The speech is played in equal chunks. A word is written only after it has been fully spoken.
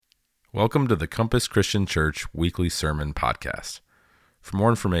Welcome to the Compass Christian Church Weekly Sermon Podcast. For more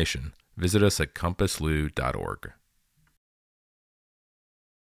information, visit us at compasslou.org.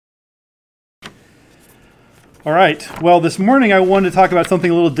 All right. Well, this morning I wanted to talk about something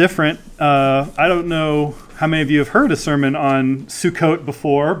a little different. I don't know how many of you have heard a sermon on Sukkot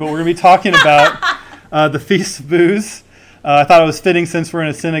before, but we're going to be talking about the Feast of Booths. I thought it was fitting, since we're in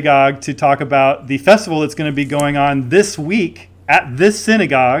a synagogue, to talk about the festival that's going to be going on this week at this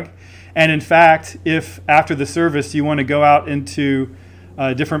synagogue. And in fact, if after the service you want to go out into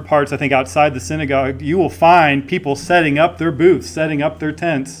different parts, I think outside the synagogue, you will find people setting up their booths, setting up their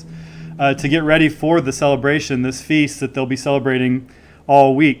tents to get ready for the celebration, this feast that they'll be celebrating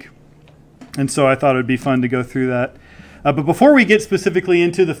all week. And so I thought it would be fun to go through that. But before we get specifically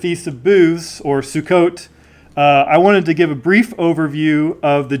into the Feast of Booths, or Sukkot, I wanted to give a brief overview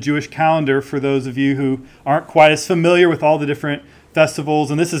of the Jewish calendar for those of you who aren't quite as familiar with all the different festivals.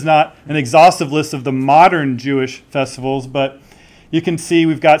 And this is not an exhaustive list of the modern Jewish festivals, but you can see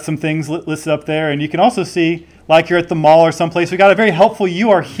we've got some things listed up there. And you can also see, like you're at the mall or someplace, we got a very helpful "You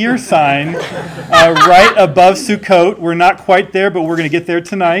Are Here" sign right above Sukkot. We're not quite there, but we're going to get there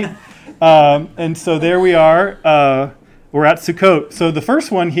tonight. And so there we are. We're at Sukkot. So the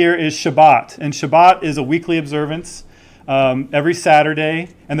first one here is Shabbat. And Shabbat is a weekly observance every Saturday.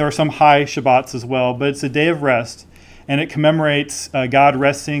 And there are some high Shabbats as well. But it's a day of rest. And it commemorates God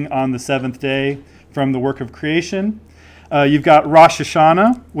resting on the seventh day from the work of creation. You've got Rosh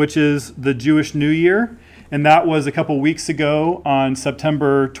Hashanah, which is the Jewish New Year. And that was a couple weeks ago on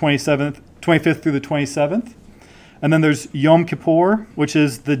September 25th through the 27th. And then there's Yom Kippur, which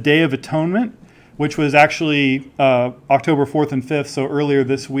is the Day of Atonement, which was actually October 4th and 5th, so earlier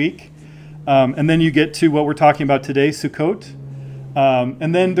this week. And then you get to what we're talking about today, Sukkot.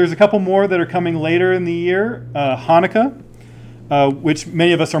 And then there's a couple more that are coming later in the year. Hanukkah, which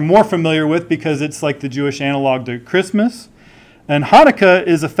many of us are more familiar with because it's like the Jewish analog to Christmas. And Hanukkah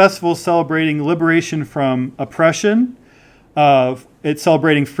is a festival celebrating liberation from oppression. It's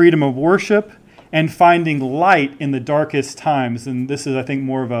celebrating freedom of worship and finding light in the darkest times. And this is, I think,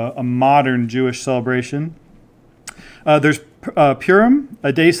 more of a modern Jewish celebration. There's Purim,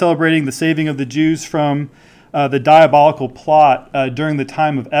 a day celebrating the saving of the Jews from the diabolical plot during the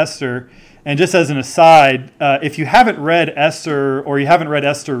time of Esther. And just as an aside, if you haven't read Esther, or you haven't read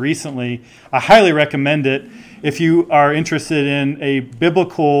Esther recently, I highly recommend it. If you are interested in a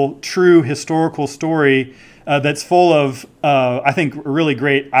biblical, true historical story that's full of, I think, really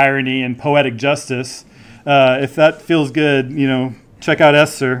great irony and poetic justice, if that feels good, check out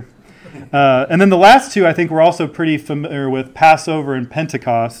Esther. And then the last two, I think we're also pretty familiar with, Passover and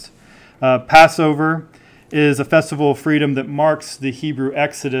Pentecost. Passover is a festival of freedom that marks the Hebrew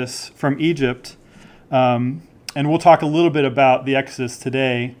exodus from Egypt. And we'll talk a little bit about the exodus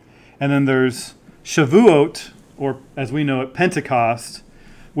today. And then there's Shavuot, or as we know it, Pentecost,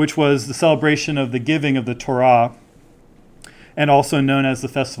 which was the celebration of the giving of the Torah, and also known as the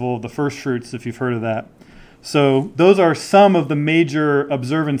Festival of the First Fruits, if you've heard of that. So those are some of the major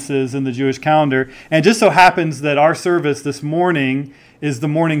observances in the Jewish calendar. And it just so happens that our service this morning is the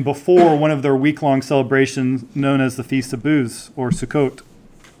morning before one of their week-long celebrations known as the Feast of Booths, or Sukkot.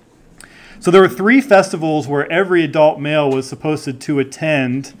 So there were 3 festivals where every adult male was supposed to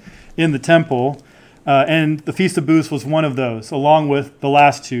attend in the temple, and the Feast of Booths was one of those, along with the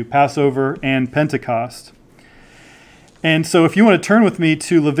last 2, Passover and Pentecost. And so if you want to turn with me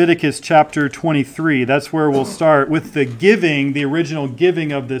to Leviticus chapter 23, that's where we'll start with the original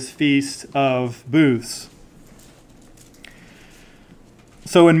giving of this Feast of Booths.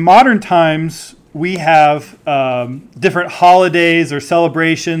 So in modern times, we have different holidays or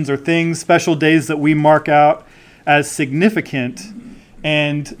celebrations or things, special days that we mark out as significant.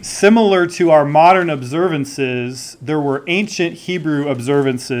 And similar to our modern observances, there were ancient Hebrew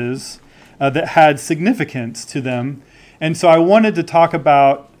observances that had significance to them. And so I wanted to talk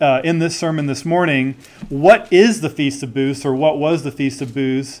about, in this sermon this morning, what is the Feast of Booths, or what was the Feast of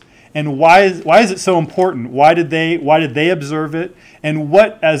Booths, and why is it so important? Why did they observe it? And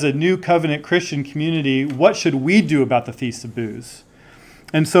what, as a new covenant Christian community, what should we do about the Feast of Booths?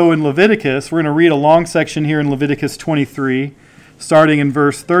 And so in Leviticus, we're going to read a long section here in Leviticus 23, starting in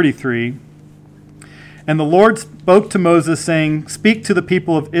verse 33. And the Lord spoke to Moses, saying, "Speak to the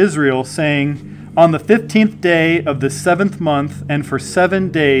people of Israel, saying, on the 15th day of the 7th month, and for 7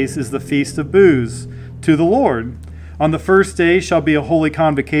 days is the Feast of Booths to the Lord. On the first day shall be a holy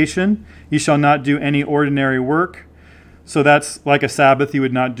convocation. Ye shall not do any ordinary work." So that's like a Sabbath. You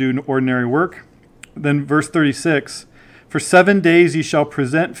would not do ordinary work. Then verse 36. For 7 days you shall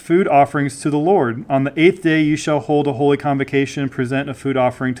present food offerings to the Lord. On the 8th day you shall hold a holy convocation and present a food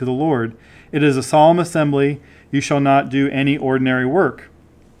offering to the Lord. It is a solemn assembly. You shall not do any ordinary work.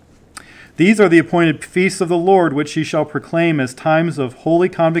 These are the appointed feasts of the Lord, which ye shall proclaim as times of holy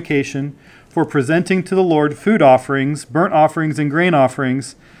convocation, for presenting to the Lord food offerings, burnt offerings and grain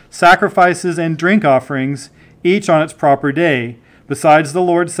offerings, sacrifices and drink offerings, each on its proper day, besides the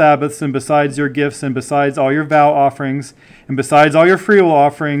Lord's Sabbaths, and besides your gifts, and besides all your vow offerings, and besides all your freewill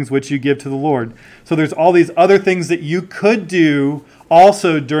offerings, which you give to the Lord. So there's all these other things that you could do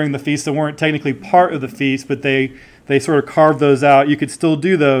also during the feast that weren't technically part of the feast, but they sort of carved those out. You could still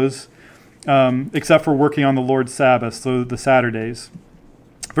do those, except for working on the Lord's Sabbath, so the Saturdays.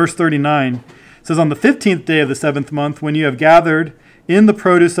 Verse 39 says, On the 15th day of the 7th month, when you have gathered in the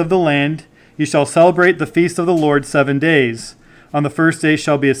produce of the land, you shall celebrate the feast of the Lord 7 days. On the first day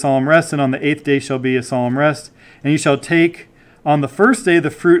shall be a solemn rest, and on the 8th day shall be a solemn rest. And you shall take on the first day the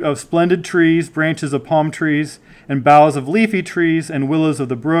fruit of splendid trees, branches of palm trees, and boughs of leafy trees, and willows of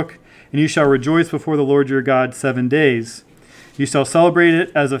the brook, and you shall rejoice before the Lord your God 7 days. You shall celebrate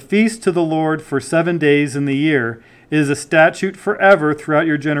it as a feast to the Lord for 7 days in the year. It is a statute forever throughout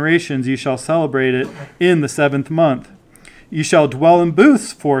your generations. You shall celebrate it in the 7th month. You shall dwell in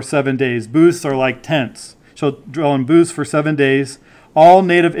booths for 7 days. Booths are like tents. You shall dwell in booths for 7 days. All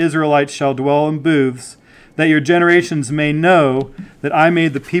native Israelites shall dwell in booths, that your generations may know that I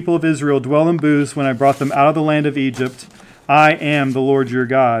made the people of Israel dwell in booths when I brought them out of the land of Egypt. I am the Lord your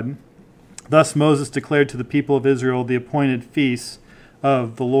God. Thus Moses declared to the people of Israel the appointed feasts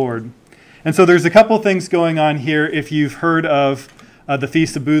of the Lord. And so there's a couple things going on here. If you've heard of the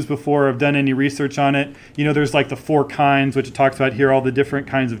Feast of Booths before, or have done any research on it, you know there's like the 4 kinds, which it talks about here, all the different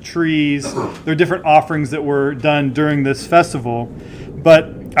kinds of trees. There are different offerings that were done during this festival.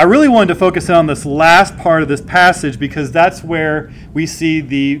 But I really wanted to focus in on this last part of this passage because that's where we see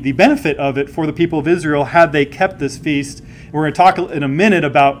the benefit of it for the people of Israel had they kept this feast. And we're going to talk in a minute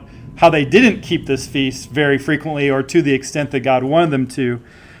about how they didn't keep this feast very frequently or to the extent that God wanted them to.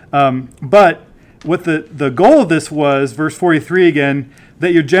 But what the goal of this was, verse 43 again,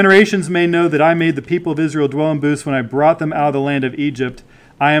 that your generations may know that I made the people of Israel dwell in booths when I brought them out of the land of Egypt.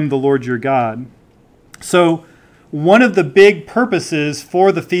 I am the Lord your God. So one of the big purposes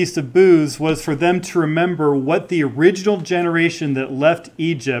for the Feast of Booths was for them to remember what the original generation that left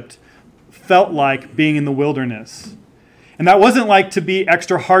Egypt felt like being in the wilderness. And that wasn't like to be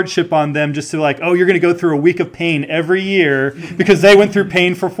extra hardship on them, just to like, oh, you're going to go through a week of pain every year because they went through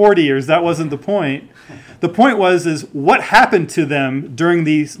pain for 40 years. That wasn't the point. The point is what happened to them during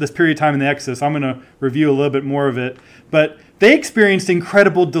this period of time in the Exodus. I'm going to review a little bit more of it. But they experienced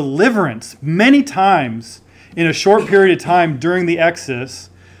incredible deliverance many times in a short period of time during the Exodus.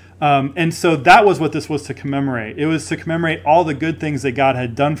 And so that was what this was to commemorate. It was to commemorate all the good things that God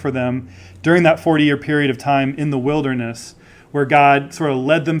had done for them during that 40-year period of time in the wilderness, where God sort of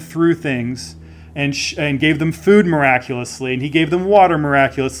led them through things and gave them food miraculously, and he gave them water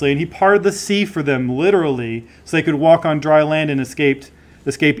miraculously, and he parted the sea for them literally so they could walk on dry land and escape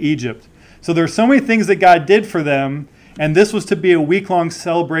Egypt. So there are so many things that God did for them, and this was to be a week-long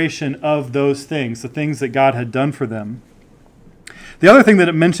celebration of those things, the things that God had done for them. The other thing that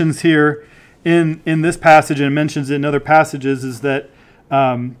it mentions here in this passage, and it mentions it in other passages, is that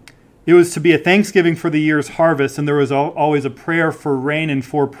it was to be a thanksgiving for the year's harvest, and there was always a prayer for rain and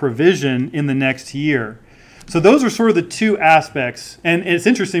for provision in the next year. So those are sort of the two aspects. And it's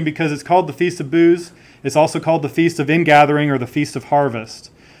interesting because it's called the Feast of Booths. It's also called the Feast of Ingathering or the Feast of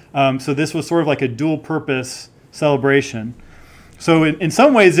Harvest. So this was sort of like a dual-purpose celebration. So in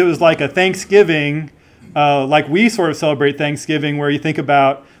some ways it was like a Thanksgiving, like we sort of celebrate Thanksgiving, where you think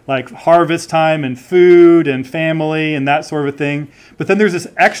about like harvest time and food and family and that sort of a thing. But then there's this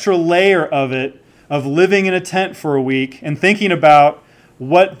extra layer of it, of living in a tent for a week and thinking about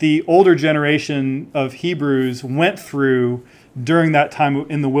what the older generation of Hebrews went through during that time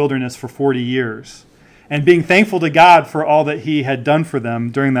in the wilderness for 40 years. And being thankful to God for all that he had done for them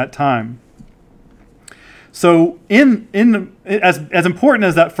during that time. So as important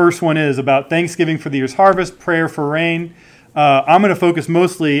as that first one is about thanksgiving for the year's harvest, prayer for rain, I'm going to focus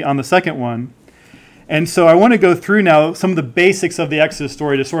mostly on the second one. And so I want to go through now some of the basics of the Exodus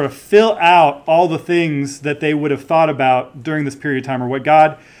story to sort of fill out all the things that they would have thought about during this period of time,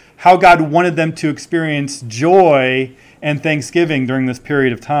 or how God wanted them to experience joy and thanksgiving during this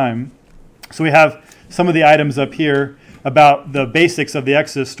period of time. So we have some of the items up here about the basics of the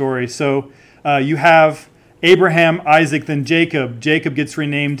Exodus story. So you have Abraham, Isaac, then Jacob. Jacob gets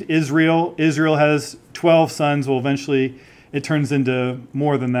renamed Israel. Israel has 12 sons. Well, eventually it turns into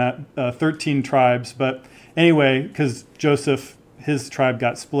more than that, 13 tribes. But Anyway, because Joseph, his tribe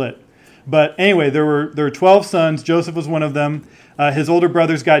got split. But anyway, there were 12 sons. Joseph was one of them. His older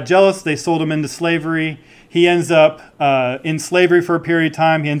brothers got jealous. They sold him into slavery. He ends up in slavery for a period of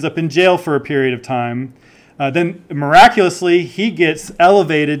time. He ends up in jail for a period of time. Then miraculously, he gets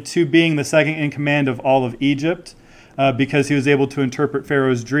elevated to being the second in command of all of Egypt because he was able to interpret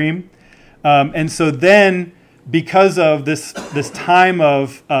Pharaoh's dream. And so then, because of this time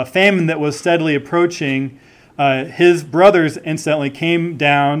of famine that was steadily approaching, his brothers incidentally came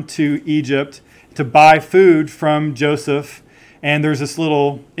down to Egypt to buy food from Joseph. And there's this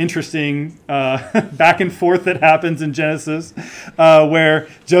little interesting back and forth that happens in Genesis where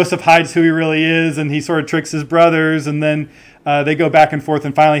Joseph hides who he really is, and he sort of tricks his brothers, and then they go back and forth,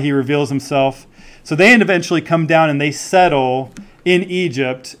 and finally he reveals himself. So they eventually come down and they settle in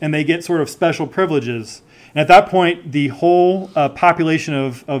Egypt, and they get sort of special privileges. And at that point, the whole population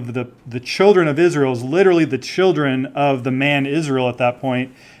of the children of Israel is literally the children of the man Israel at that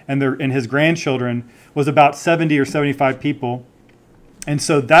point, and his grandchildren was about 70 or 75 people. And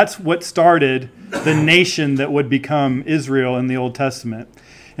so that's what started the nation that would become Israel in the Old Testament.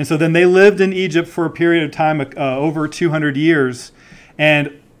 And so then they lived in Egypt for a period of time, over 200 years.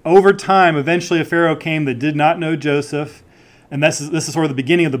 And over time, eventually a Pharaoh came that did not know Joseph. And this is sort of the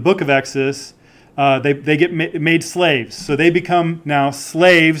beginning of the book of Exodus. They get made slaves. So they become now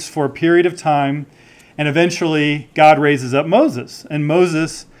slaves for a period of time. And eventually God raises up Moses. And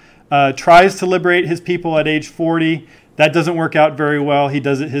Moses tries to liberate his people at age 40. That doesn't work out very well. He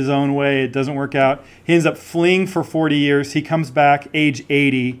does it his own way. It doesn't work out. He ends up fleeing for 40 years. He comes back age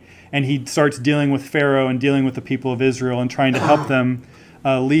 80, and he starts dealing with Pharaoh and dealing with the people of Israel and trying to help them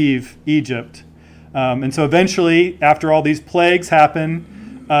leave Egypt. And so eventually, after all these plagues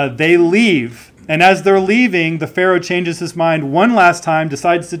happen, they leave. And as they're leaving, the Pharaoh changes his mind one last time,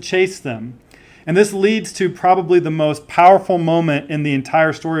 decides to chase them. And this leads to probably the most powerful moment in the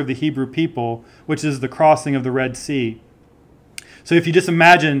entire story of the Hebrew people, which is the crossing of the Red Sea. So if you just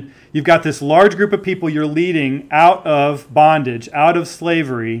imagine, you've got this large group of people you're leading out of bondage, out of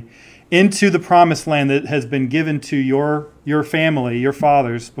slavery, into the promised land that has been given to your family, your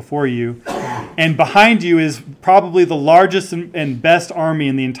fathers before you. And behind you is probably the largest and best army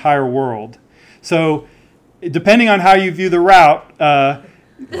in the entire world. So depending on how you view the route,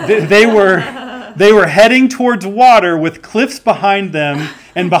 they were heading towards water with cliffs behind them,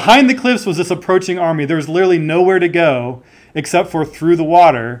 and behind the cliffs was this approaching army. There was literally nowhere to go except for through the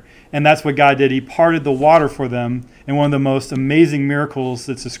water, and that's what God did. He parted the water for them in one of the most amazing miracles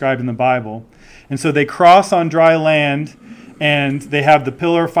that's described in the Bible. And so they cross on dry land, and they have the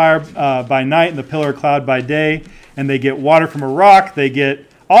pillar of fire by night and the pillar of cloud by day, and they get water from a rock. They get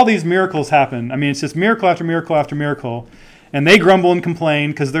all these miracles happen. I mean, it's just miracle after miracle after miracle. And they grumble and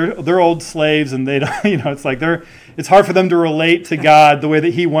complain because they're old slaves, and they don't, it's like it's hard for them to relate to God the way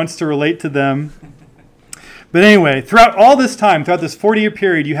that He wants to relate to them. But anyway, throughout all this time, throughout this 40-year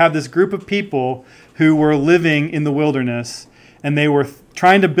period, you have this group of people who were living in the wilderness, and they were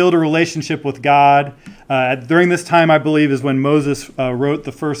trying to build a relationship with God. During this time, I believe, is when Moses wrote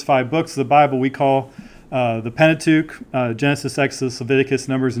the first 5 books of the Bible we call the Pentateuch, Genesis, Exodus, Leviticus,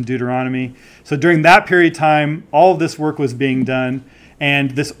 Numbers, and Deuteronomy. So during that period of time, all of this work was being done,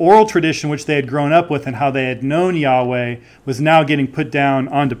 and this oral tradition which they had grown up with and how they had known Yahweh was now getting put down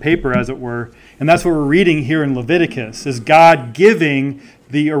onto paper, as it were. And that's what we're reading here in Leviticus, is God giving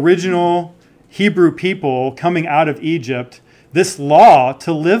the original Hebrew people coming out of Egypt this law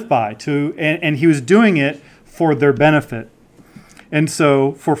to live by, and He was doing it for their benefit. And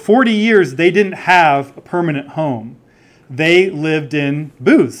so for 40 years, they didn't have a permanent home. They lived in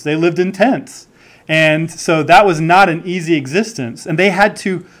booths. They lived in tents. And so that was not an easy existence. And they had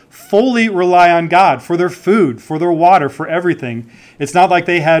to fully rely on God for their food, for their water, for everything. It's not like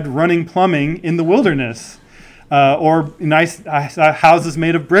they had running plumbing in the wilderness or nice houses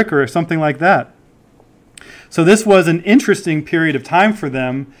made of brick or something like that. So this was an interesting period of time for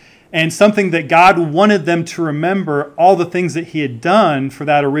them, and something that God wanted them to remember all the things that He had done for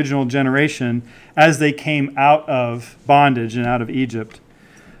that original generation as they came out of bondage and out of Egypt.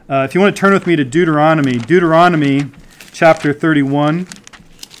 If you want to turn with me to Deuteronomy chapter 31.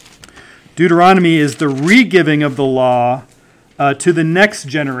 Deuteronomy is the re-giving of the law to the next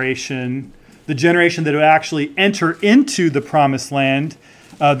generation, the generation that would actually enter into the promised land.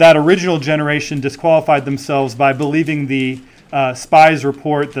 That original generation disqualified themselves by believing the spies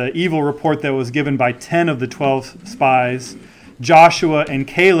report, the evil report that was given by 10 of the 12 spies. Joshua and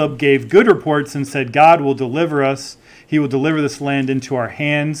Caleb gave good reports and said, God will deliver us. He will deliver this land into our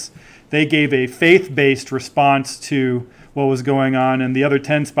hands. They gave a faith-based response to what was going on, and the other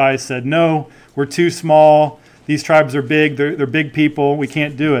 10 spies said, no, we're too small. These tribes are big. They're big people. We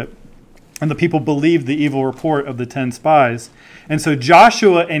can't do it. And the people believed the evil report of the 10 spies. And so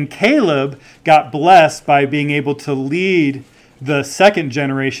Joshua and Caleb got blessed by being able to lead the second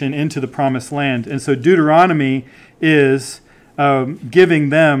generation into the promised land. And so Deuteronomy is giving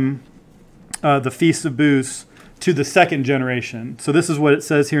them the Feast of Booths to the second generation. So this is what it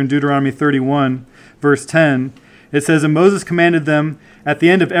says here in Deuteronomy 31, verse 10. It says, and Moses commanded them at the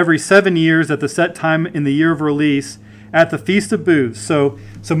end of every 7 years at the set time in the year of release at the Feast of Booths. So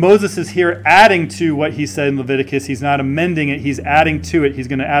Moses is here adding to what he said in Leviticus. He's not amending it. He's adding to it. He's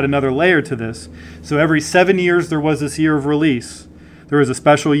going to add another layer to this. So every 7 years there was this year of release. There was a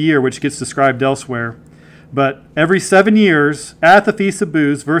special year which gets described elsewhere. But every 7 years at the Feast of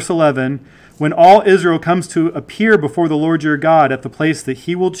Booths, verse 11, when all Israel comes to appear before the Lord your God at the place that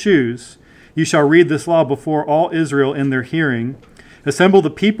he will choose, you shall read this law before all Israel in their hearing. Assemble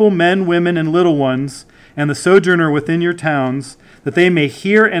the people, men, women, and little ones, and the sojourner within your towns, that they may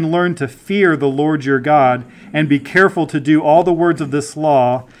hear and learn to fear the Lord your God, and be careful to do all the words of this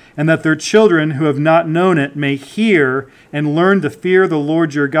law, and that their children who have not known it may hear and learn to fear the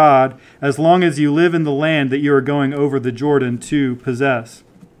Lord your God, as long as you live in the land that you are going over the Jordan to possess.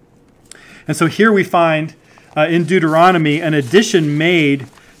 And so here we find in Deuteronomy an addition made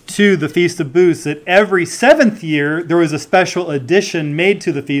to the Feast of Booths, that every 7th year there was a special addition made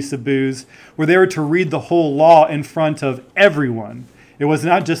to the Feast of Booths where they were to read the whole law in front of everyone. It was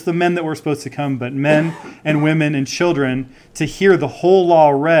not just the men that were supposed to come, but men and women and children to hear the whole law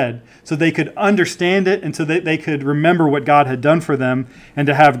read so they could understand it and so that they could remember what God had done for them and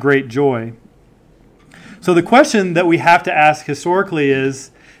to have great joy. So the question that we have to ask historically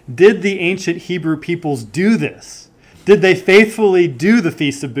is, did the ancient Hebrew peoples do this? Did they faithfully do the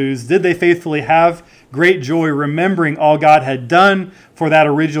Feast of Booths? Did they faithfully have great joy remembering all God had done for that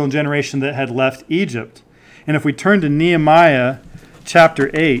original generation that had left Egypt? And if we turn to Nehemiah chapter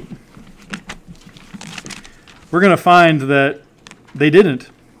 8, we're going to find that they didn't.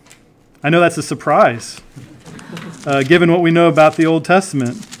 I know that's a surprise, given what we know about the Old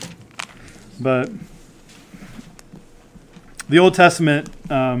Testament. But the Old Testament,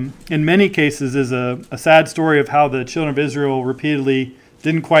 in many cases, is a sad story of how the children of Israel repeatedly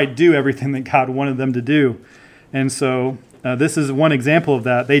didn't quite do everything that God wanted them to do. And so this is one example of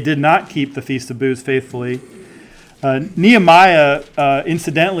that. They did not keep the Feast of Booths faithfully. Nehemiah,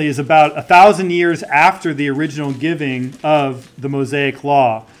 incidentally, is about 1,000 years after the original giving of the Mosaic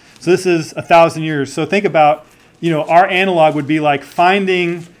Law. So this is 1,000 years. So think about, our analog would be like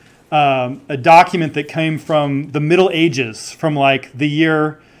finding a document that came from the Middle Ages, from like the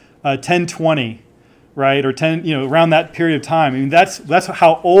year 1020, right, or 10, around that period of time. I mean, that's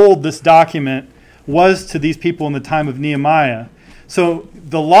how old this document was to these people in the time of Nehemiah. So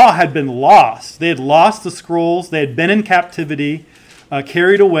the law had been lost. They had lost the scrolls. They had been in captivity,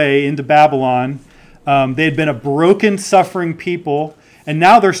 carried away into Babylon. They had been a broken, suffering people. And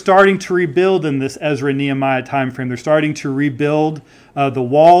now they're starting to rebuild in this Ezra Nehemiah time frame. They're starting to rebuild the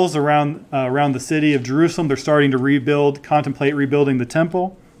walls around the city of Jerusalem. They're starting to contemplate rebuilding the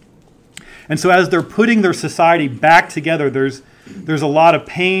temple. And so as they're putting their society back together, there's a lot of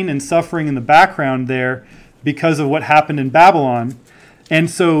pain and suffering in the background there because of what happened in Babylon. And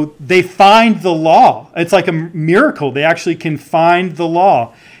so they find the law. It's like a miracle. They actually can find the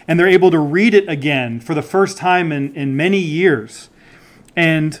law. And they're able to read it again for the first time in many years.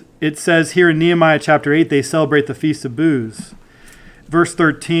 And it says here in Nehemiah chapter 8, they celebrate the Feast of Booths. Verse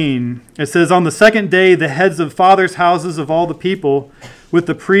 13, it says, on the second day, the heads of fathers' houses of all the people, with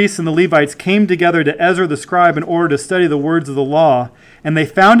the priests and the Levites, came together to Ezra the scribe in order to study the words of the law. And they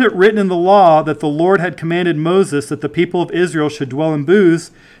found it written in the law that the Lord had commanded Moses that the people of Israel should dwell in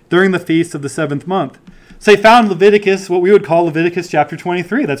booths during the feast of the 7th month. So they found Leviticus, what we would call Leviticus chapter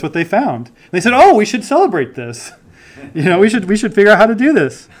 23. That's what they found. And they said, we should celebrate this. We should figure out how to do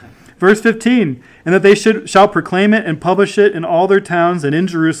this. Verse 15, and that they shall proclaim it and publish it in all their towns and in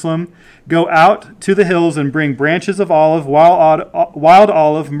Jerusalem, go out to the hills and bring branches of olive, wild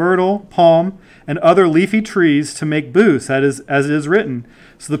olive, myrtle, palm, and other leafy trees to make booths, as it is written.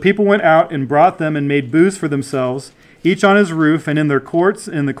 So the people went out and brought them and made booths for themselves, each on his roof and in their courts,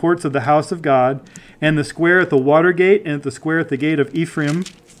 in the courts of the house of God, and the square at the water gate, and at the square at the gate of Ephraim.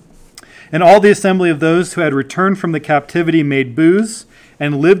 And all the assembly of those who had returned from the captivity made booths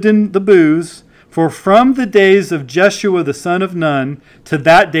and lived in the booths, for from the days of Jeshua the son of Nun to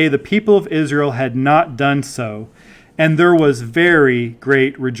that day the people of Israel had not done so, and there was very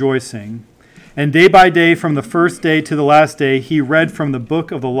great rejoicing. And day by day, from the first day to the last day, he read from the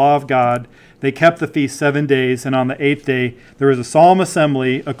book of the law of God. They kept the feast 7 days, and on the 8th day there was a solemn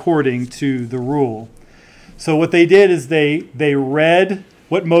assembly according to the rule. So what they did is they read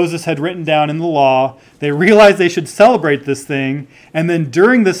what Moses had written down in the law. They realized they should celebrate this thing, and then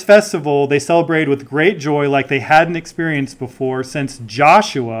during this festival, they celebrated with great joy like they hadn't experienced before since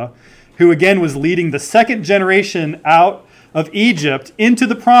Joshua, who again was leading the second generation out of Egypt into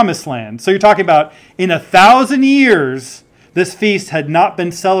the promised land. So you're talking about in 1,000 years, this feast had not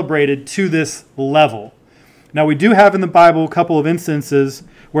been celebrated to this level. Now we do have in the Bible a couple of instances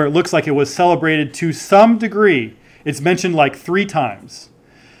where it looks like it was celebrated to some degree. It's mentioned like 3 times.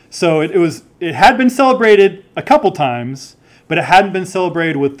 So it had been celebrated a couple times, but it hadn't been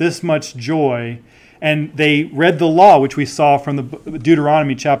celebrated with this much joy. And they read the law, which we saw from the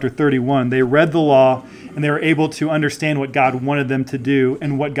Deuteronomy chapter 31. They read the law, and they were able to understand what God wanted them to do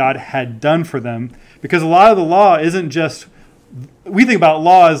and what God had done for them. Because a lot of the law isn't just, we think about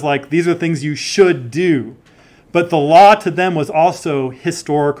law as like, these are things you should do. But the law to them was also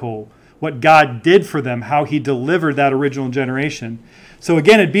historical, what God did for them, how he delivered that original generation. So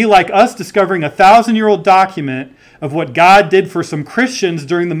again, it'd be like us discovering a 1,000-year-old document of what God did for some Christians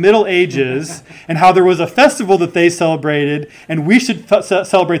during the Middle Ages and how there was a festival that they celebrated, and we should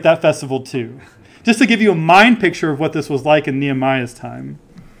celebrate that festival too. Just to give you a mind picture of what this was like in Nehemiah's time.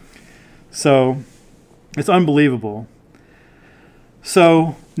 So it's unbelievable.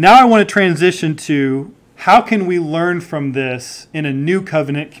 So now I want to transition to how can we learn from this in a new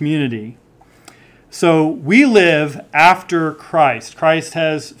covenant community? So we live after Christ. Christ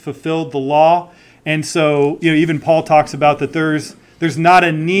has fulfilled the law. And so, even Paul talks about that there's not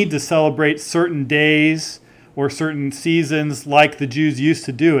a need to celebrate certain days or certain seasons like the Jews used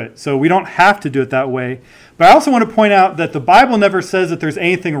to do it. So we don't have to do it that way. But I also want to point out that the Bible never says that there's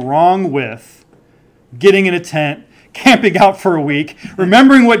anything wrong with getting in a tent, camping out for a week,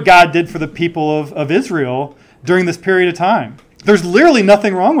 remembering what God did for the people of Israel during this period of time. There's literally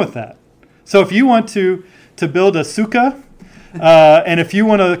nothing wrong with that. So if you want to build a sukkah, and if you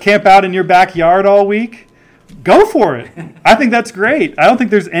want to camp out in your backyard all week, go for it. I think that's great. I don't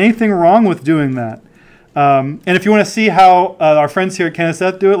think there's anything wrong with doing that. And if you want to see how our friends here at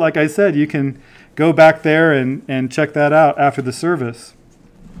Knesset do it, like I said, you can go back there and check that out after the service.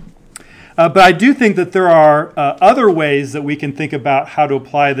 But I do think that there are other ways that we can think about how to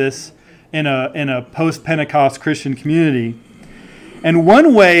apply this in a post-Pentecost Christian community. And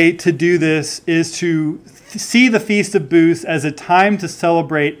one way to do this is to see the Feast of Booths as a time to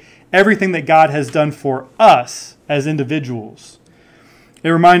celebrate everything that God has done for us as individuals. It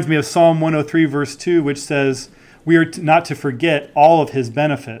reminds me of Psalm 103, verse 2, which says, we are not to forget all of his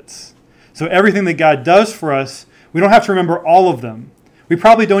benefits. So everything that God does for us, we don't have to remember all of them. We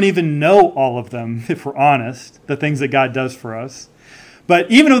probably don't even know all of them, if we're honest, the things that God does for us. But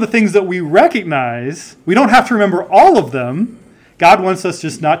even of the things that we recognize, we don't have to remember all of them. God wants us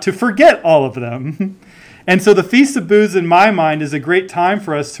just not to forget all of them. And so the Feast of Booths, in my mind, is a great time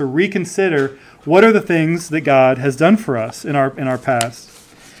for us to reconsider what are the things that God has done for us in our past.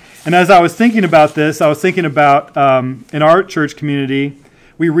 And as I was thinking about this, I was thinking about in our church community,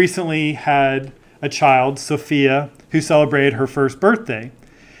 we recently had a child, Sophia, who celebrated her first birthday.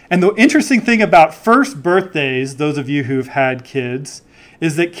 And the interesting thing about first birthdays, those of you who've had kids,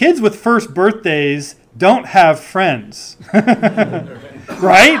 is that kids with first birthdays don't have friends.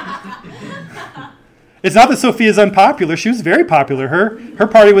 Right? It's not that Sophia's unpopular. She was very popular. Her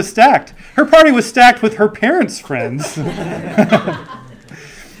party was stacked. Her party was stacked with her parents' friends.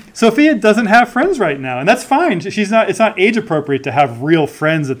 Sophia doesn't have friends right now, and that's fine. It's not age appropriate to have real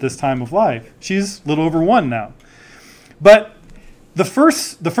friends at this time of life. She's a little over 1 now. But the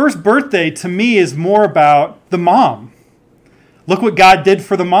first birthday to me is more about the mom. Look what God did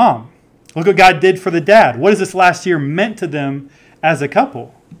for the mom. Look what God did for the dad. What has this last year meant to them as a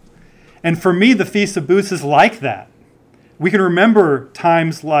couple? And for me, the Feast of Booths is like that. We can remember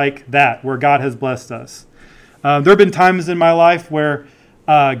times like that where God has blessed us. There have been times in my life where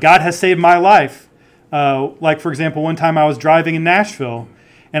God has saved my life. Like, for example, one time I was driving in Nashville,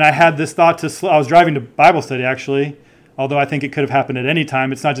 and I had this thought I was driving to Bible study, actually, although I think it could have happened at any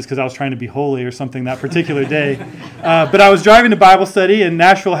time. It's not just because I was trying to be holy or something that particular day. But I was driving to Bible study, and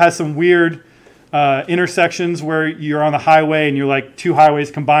Nashville has some weird intersections where you're on the highway, and you're like 2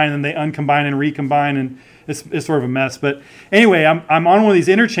 highways combine, and they uncombine and recombine, and it's sort of a mess. But anyway, I'm on one of these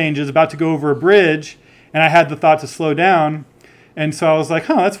interchanges about to go over a bridge, and I had the thought to slow down. And so I was like,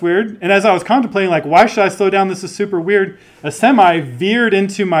 that's weird. And as I was contemplating, like, why should I slow down? This is super weird. A semi veered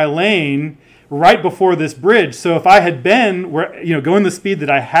into my lane right before this bridge. So if I had been going the speed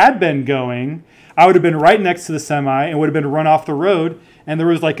that I had been going, I would have been right next to the semi and would have been run off the road. And there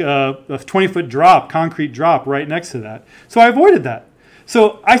was like a 20-foot drop, concrete drop right next to that. So I avoided that.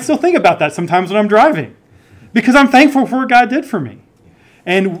 So I still think about that sometimes when I'm driving because I'm thankful for what God did for me.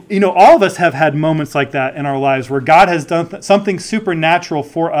 And, all of us have had moments like that in our lives where God has done something supernatural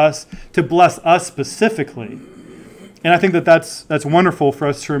for us to bless us specifically. And I think that's wonderful for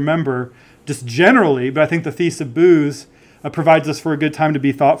us to remember just generally, but I think the Feast of Booths provides us for a good time to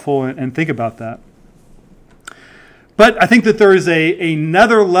be thoughtful and think about that. But I think that there is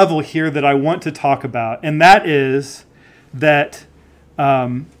another level here that I want to talk about, and that is that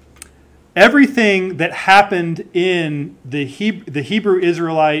everything that happened in the Hebrew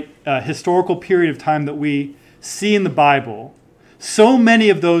Israelite historical period of time that we see in the Bible, so many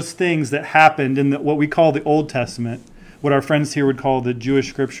of those things that happened in what we call the Old Testament, what our friends here would call the Jewish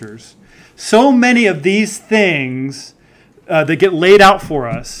scriptures, so many of these things that get laid out for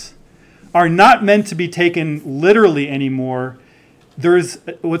us are not meant to be taken literally anymore. There's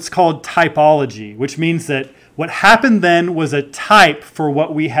what's called typology, which means that what happened then was a type for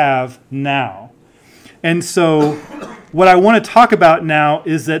what we have now. And so what I want to talk about now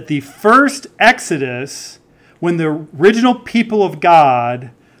is that the first Exodus, when the original people of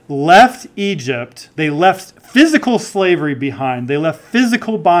God left Egypt, they left physical slavery behind. They left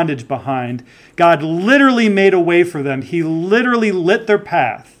physical bondage behind. God literally made a way for them. He literally lit their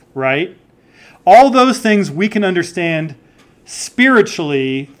path, right? All those things we can understand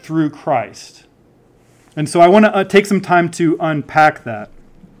spiritually through Christ. And so I want to take some time to unpack that.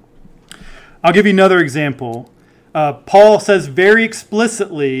 I'll give you another example. Paul says very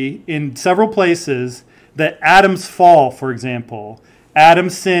explicitly in several places that Adam's fall, for example, Adam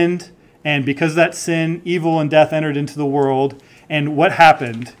sinned, and because of that sin, evil and death entered into the world. And what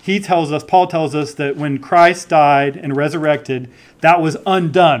happened? Paul tells us that when Christ died and resurrected, that was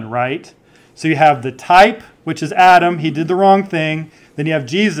undone, right? So you have the type, which is Adam, he did the wrong thing. Then you have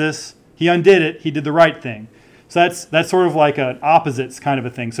Jesus, he undid it, he did the right thing. So that's sort of like an opposites kind of a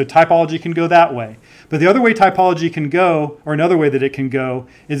thing. So typology can go that way. But the other way typology can go, or another way that it can go,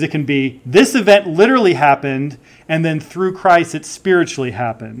 is it can be this event literally happened, and then through Christ it spiritually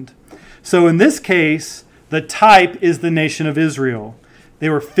happened. So in this case, the type is the nation of Israel. They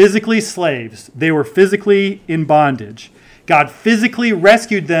were physically slaves. They were physically in bondage. God physically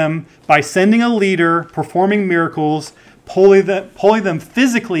rescued them by sending a leader, performing miracles, pulling them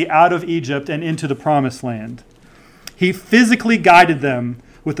physically out of Egypt and into the promised land. He physically guided them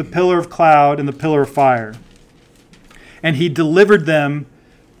with the pillar of cloud and the pillar of fire. And he delivered them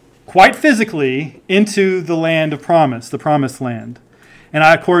quite physically into the land of promise, the promised land. And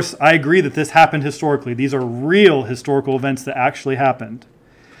I agree that this happened historically. These are real historical events that actually happened.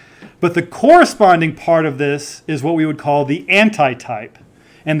 But the corresponding part of this is what we would call the antitype.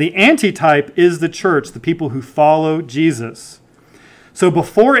 And the antitype is the church, the people who follow Jesus. So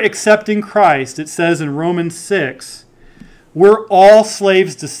before accepting Christ, it says in Romans 6, we're all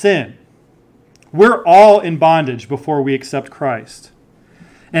slaves to sin. We're all in bondage before we accept Christ.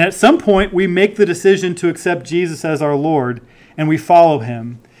 And at some point, we make the decision to accept Jesus as our Lord, and we follow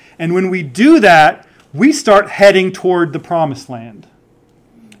him. And when we do that, we start heading toward the promised land.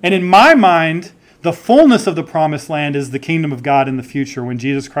 And in my mind, the fullness of the promised land is the kingdom of God in the future when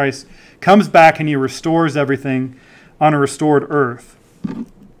Jesus Christ comes back and he restores everything on a restored earth.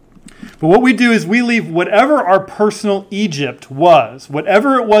 But what we do is we leave whatever our personal Egypt was,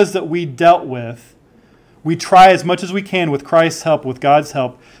 whatever it was that we dealt with, we try as much as we can with Christ's help, with God's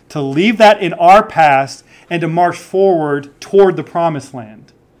help, to leave that in our past and to march forward toward the promised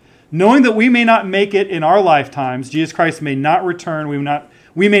land. Knowing that we may not make it in our lifetimes, Jesus Christ may not return,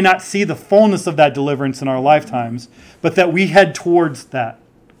 we may not see the fullness of that deliverance in our lifetimes, but that we head towards that.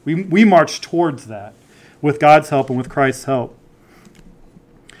 We march towards that with God's help and with Christ's help.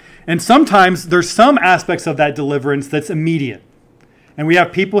 And sometimes there's some aspects of that deliverance that's immediate. And we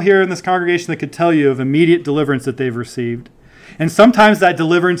have people here in this congregation that could tell you of immediate deliverance that they've received. And sometimes that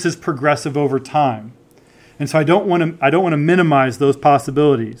deliverance is progressive over time. And so I don't want to minimize those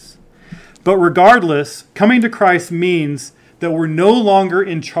possibilities. But regardless, coming to Christ means that we're no longer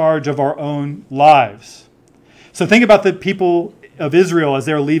in charge of our own lives. So think about the people of Israel as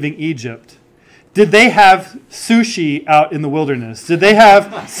they're leaving Egypt. Did they have sushi out in the wilderness? Did they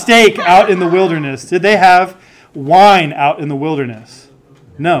have steak out in the wilderness? Did they have wine out in the wilderness?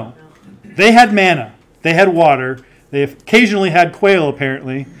 No. They had manna. They had water. They occasionally had quail,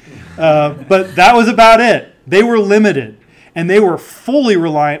 apparently. But that was about it. They were limited. And they were fully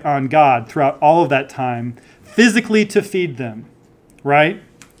reliant on God throughout all of that time, physically to feed them. Right?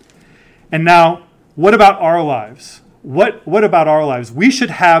 And now, what about our lives? What about our lives? We should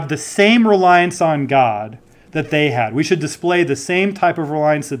have the same reliance on God that they had. We should display the same type of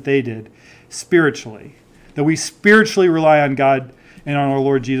reliance that they did spiritually. That we spiritually rely on God and on our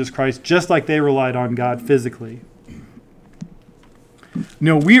Lord Jesus Christ, just like they relied on God physically.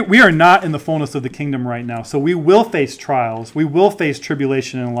 No, we are not in the fullness of the kingdom right now, so we will face trials. We will face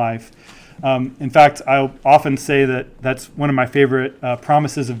tribulation in life. In fact, I often say that that's one of my favorite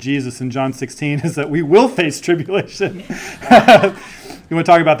promises of Jesus in John 16 is that we will face tribulation. You want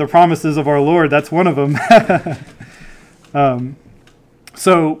to talk about the promises of our Lord? That's one of them.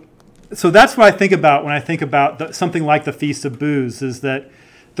 So that's what I think about when I think about something like the Feast of Booths, is that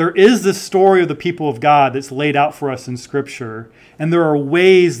there is this story of the people of God that's laid out for us in Scripture, and there are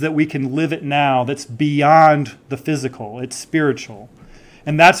ways that we can live it now that's beyond the physical. It's spiritual.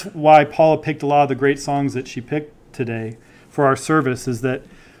 And that's why Paula picked a lot of the great songs that she picked today for our service, is that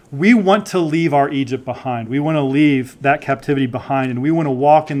we want to leave our Egypt behind. We want to leave that captivity behind, and we want to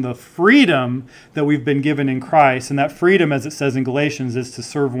walk in the freedom that we've been given in Christ. And that freedom, as it says in Galatians, is to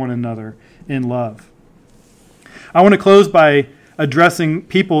serve one another in love. I want to close by addressing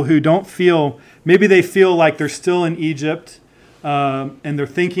people who don't feel, maybe they feel like they're still in Egypt, and they're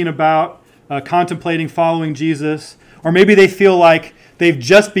thinking about contemplating following Jesus, or maybe they feel like they've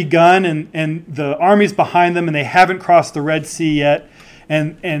just begun and the army's behind them and they haven't crossed the Red Sea yet,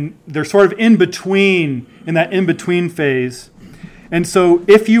 and they're sort of in that in-between phase. And so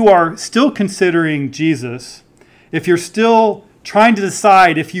if you are still considering Jesus, if you're still trying to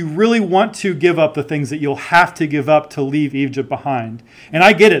decide if you really want to give up the things that you'll have to give up to leave Egypt behind. And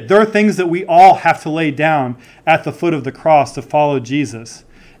I get it. There are things that we all have to lay down at the foot of the cross to follow Jesus.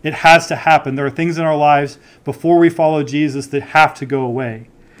 It has to happen. There are things in our lives before we follow Jesus that have to go away.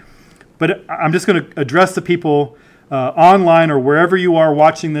 But I'm just going to address the people online or wherever you are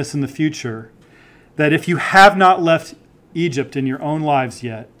watching this in the future, that if you have not left Egypt in your own lives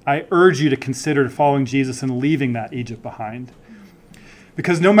yet, I urge you to consider following Jesus and leaving that Egypt behind.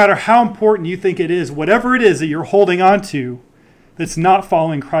 Because no matter how important you think it is, whatever it is that you're holding on to that's not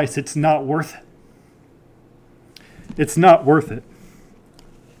following Christ, it's not worth it. It's not worth it.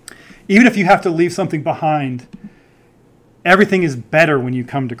 Even if you have to leave something behind, everything is better when you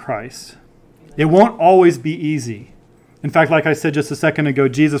come to Christ. It won't always be easy. In fact, like I said just a second ago,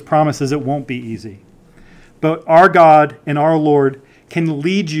 Jesus promises it won't be easy. But our God and our Lord can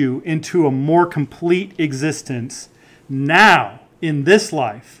lead you into a more complete existence now in this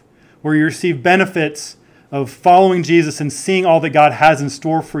life, where you receive benefits of following Jesus and seeing all that God has in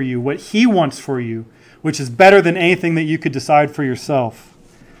store for you, what He wants for you, which is better than anything that you could decide for yourself.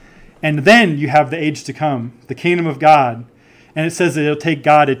 And then you have the age to come, the kingdom of God. And it says that it'll take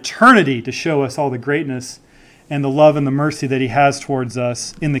God eternity to show us all the greatness and the love and the mercy that He has towards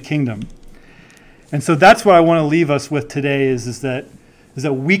us in the kingdom. And so that's what I want to leave us with today is that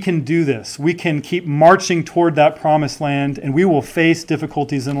we can do this. We can keep marching toward that promised land, and we will face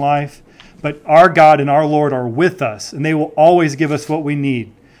difficulties in life. But our God and our Lord are with us, and they will always give us what we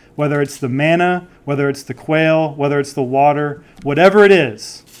need. Whether it's the manna, whether it's the quail, whether it's the water, whatever it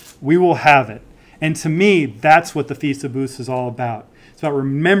is, we will have it. And to me, that's what the Feast of Booths is all about. It's about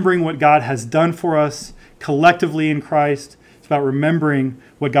remembering what God has done for us collectively in Christ. It's about remembering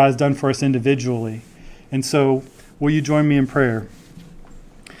what God has done for us individually. And so, will you join me in prayer?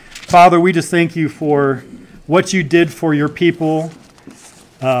 Father, we just thank you for what you did for your people.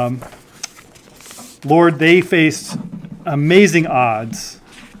 Lord, they faced amazing odds,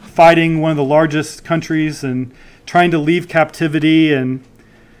 fighting one of the largest countries and trying to leave captivity. And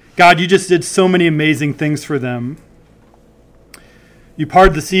God, you just did so many amazing things for them. You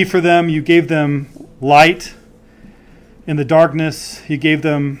parted the sea for them. You gave them light in the darkness. You gave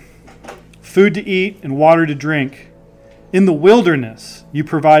them food to eat and water to drink. In the wilderness, you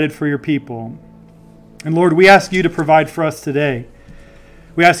provided for your people. And Lord, we ask you to provide for us today.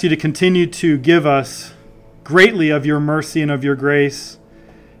 We ask you to continue to give us greatly of your mercy and of your grace,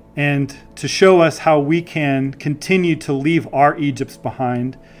 and to show us how we can continue to leave our Egypts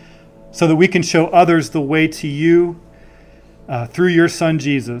behind so that we can show others the way to you through your Son,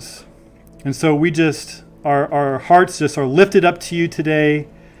 Jesus. And so we just, our hearts just are lifted up to you today,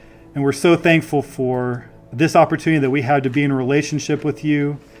 and we're so thankful for this opportunity that we have to be in a relationship with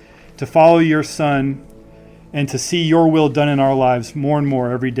you, to follow your Son, and to see your will done in our lives more and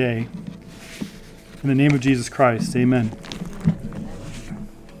more every day. In the name of Jesus Christ, amen.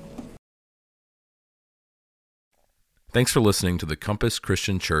 Thanks for listening to the Compass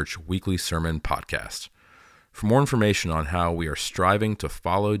Christian Church Weekly Sermon Podcast. For more information on how we are striving to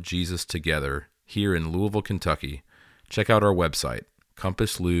follow Jesus together here in Louisville, Kentucky, check out our website,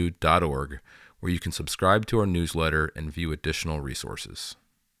 compasslou.org, where you can subscribe to our newsletter and view additional resources.